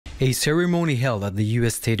A ceremony held at the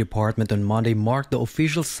U.S. State Department on Monday marked the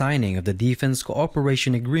official signing of the Defense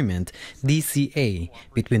Cooperation Agreement, DCA,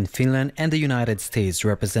 between Finland and the United States,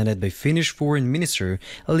 represented by Finnish Foreign Minister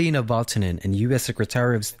Elina Valtonen and U.S.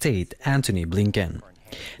 Secretary of State Antony Blinken.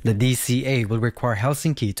 The DCA will require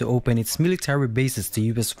Helsinki to open its military bases to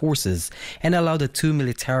U.S. forces and allow the two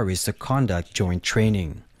militaries to conduct joint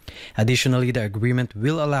training. Additionally, the agreement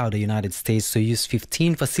will allow the United States to use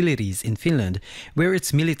 15 facilities in Finland where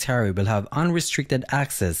its military will have unrestricted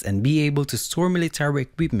access and be able to store military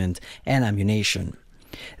equipment and ammunition.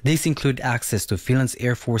 These include access to Finland's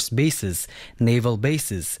Air Force bases, naval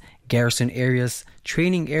bases, garrison areas,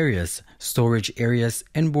 training areas, storage areas,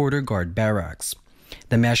 and border guard barracks.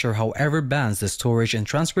 The measure, however, bans the storage and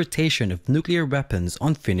transportation of nuclear weapons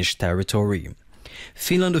on Finnish territory.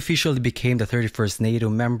 Finland officially became the 31st NATO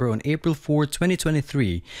member on April 4,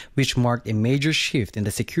 2023, which marked a major shift in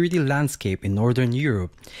the security landscape in Northern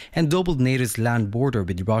Europe and doubled NATO's land border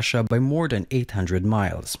with Russia by more than 800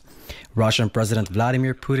 miles. Russian President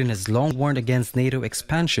Vladimir Putin has long warned against NATO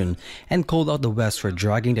expansion and called out the West for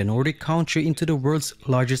dragging the Nordic country into the world's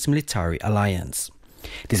largest military alliance.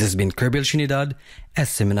 This has been Kirby, Trinidad,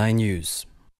 SMNI News.